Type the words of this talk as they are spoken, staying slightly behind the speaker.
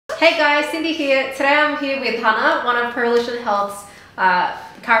Hey guys, Cindy here. Today I'm here with Hanna, one of Provolution Health's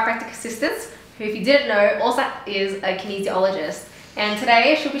chiropractic assistants, who, if you didn't know, also is a kinesiologist. And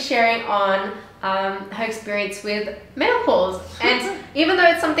today she'll be sharing on her experience with menopause. And even though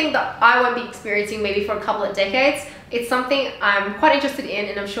it's something that I won't be experiencing maybe for a couple of decades, it's something I'm quite interested in,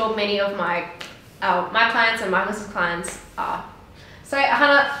 and I'm sure many of my clients and my husband's clients are. So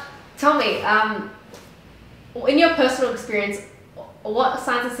Hanna, tell me, in your personal experience, what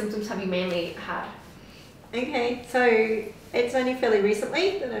signs and symptoms have you mainly had? Okay, so it's only fairly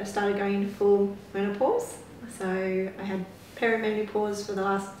recently that I've started going into full menopause. So I had perimenopause for the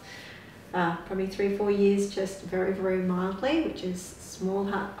last probably 3 or 4 years, just very, very mildly, which is small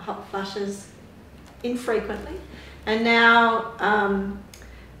hot flushes infrequently. And now,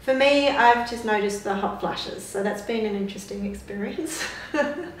 for me, I've just noticed the hot flushes. So that's been an interesting experience.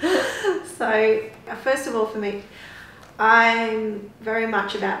 So first of all, for me, I'm very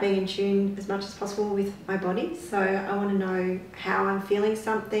much about being in tune as much as possible with my body. So I want to know how I'm feeling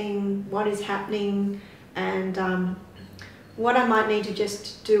something, what is happening, and what I might need to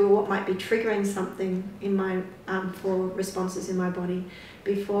just do, or what might be triggering something in my for responses in my body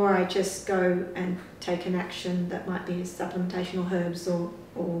before I just go and take an action that might be supplementation or herbs,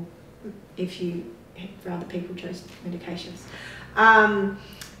 or if you, for other people, chose medications.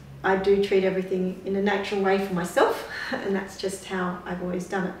 I do treat everything in a natural way for myself, and that's just how I've always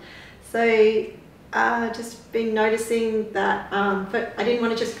done it. So just been noticing that, but I didn't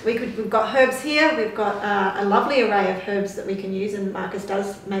want to just, we've got herbs here, we've got a lovely array of herbs that we can use, and Marcus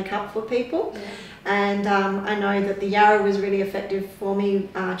does make up for people. Yeah. And I know that the yarrow was really effective for me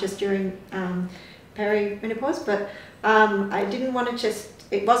just during perimenopause, but I didn't want to just,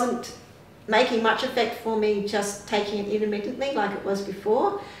 it wasn't making much effect for me just taking it intermittently like it was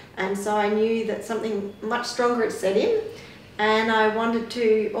before. And so I knew that something much stronger had set in, and I wanted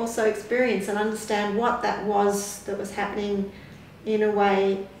to also experience and understand what that was happening in a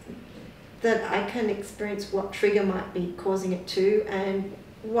way that I can experience what trigger might be causing it to, and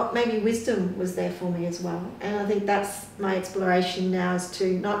what maybe wisdom was there for me as well. And I think that's my exploration now, is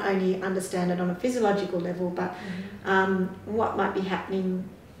to not only understand it on a physiological level, but what might be happening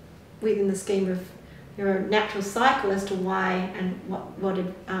within the scheme of your natural cycle as to why and what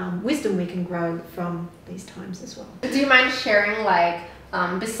wisdom we can grow from these times as well. Do you mind sharing, like,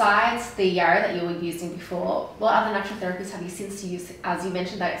 besides the yarrow that you were using before, what other natural therapies have you since used, as you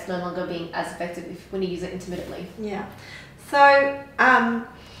mentioned that it's no longer being as effective when you use it intermittently? Yeah. So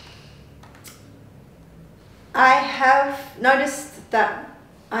I have noticed that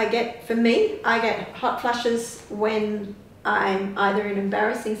I get hot flushes when I'm either in an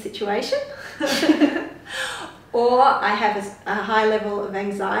embarrassing situation or I have a high level of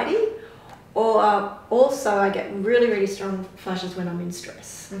anxiety, or also I get really, really strong flushes when I'm in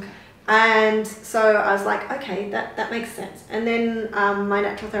stress. Okay. And so I was like, okay, that makes sense. And then my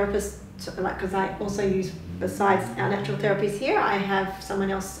natural therapist, like, because I also use, besides our natural therapies here, I have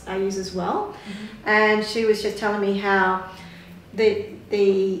someone else I use as well. Mm-hmm. And she was just telling me how the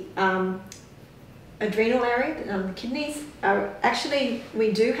adrenal area, the kidneys, are actually,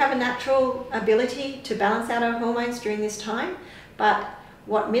 we do have a natural ability to balance out our hormones during this time, but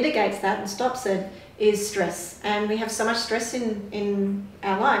what mitigates that and stops it is stress. And we have so much stress in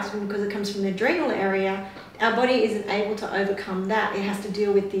our lives because it comes from the adrenal area. Our body isn't able to overcome that. It has to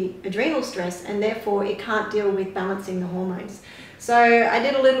deal with the adrenal stress, and therefore it can't deal with balancing the hormones. So I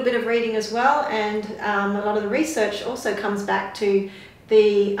did a little bit of reading as well, and a lot of the research also comes back to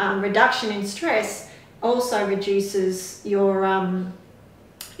the reduction in stress also reduces your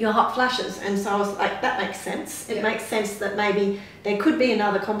hot flushes. And so I was like, that makes sense. It makes sense that maybe there could be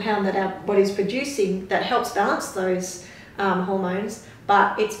another compound that our body's producing that helps balance those hormones,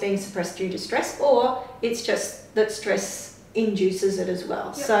 but it's being suppressed due to stress, or it's just that stress induces it as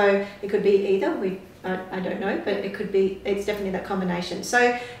well. Yep. So it could be either, I don't know, but it could be, it's definitely that combination.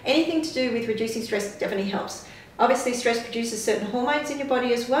 So anything to do with reducing stress definitely helps. Obviously, stress produces certain hormones in your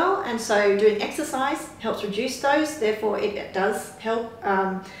body as well, and so doing exercise helps reduce those. Therefore, it does help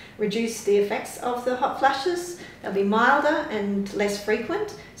reduce the effects of the hot flushes. They'll be milder and less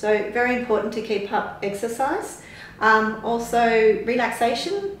frequent, so very important to keep up exercise. Also,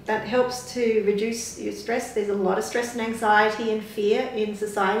 relaxation, that helps to reduce your stress. There's a lot of stress and anxiety and fear in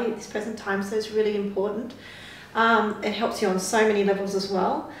society at this present time, so it's really important. It helps you on so many levels as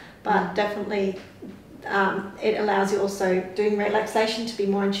well, but definitely it allows you also, doing relaxation, to be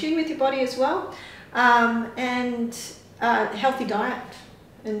more in tune with your body as well, and healthy diet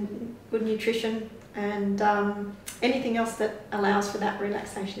and good nutrition, and anything else that allows for that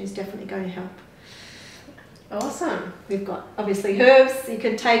relaxation is definitely going to help. Awesome. We've got obviously herbs you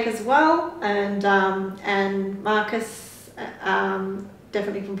can take as well, and Marcus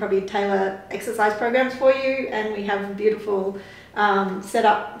definitely can probably tailor exercise programs for you. And we have a beautiful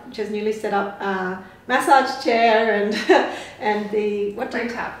setup, which is newly set up massage chair and the brain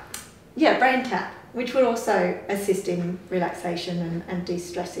tap. Yeah, brain tap, which would also assist in relaxation and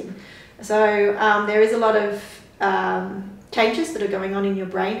de-stressing. So there is a lot of changes that are going on in your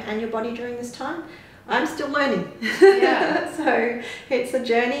brain and your body during this time. I'm still learning. Yeah. So it's a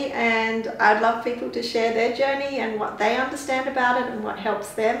journey, and I'd love people to share their journey and what they understand about it and what helps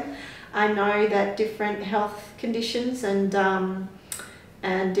them. I know that different health conditions and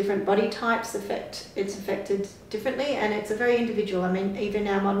different body types it's affected differently, and it's a very individual. I mean, even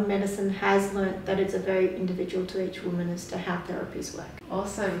our modern medicine has learnt that it's a very individual to each woman as to how therapies work.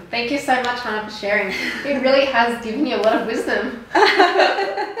 Awesome. Thank you so much, Hanna, for sharing. It really has given you a lot of wisdom.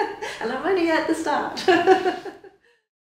 And I'm only at the start.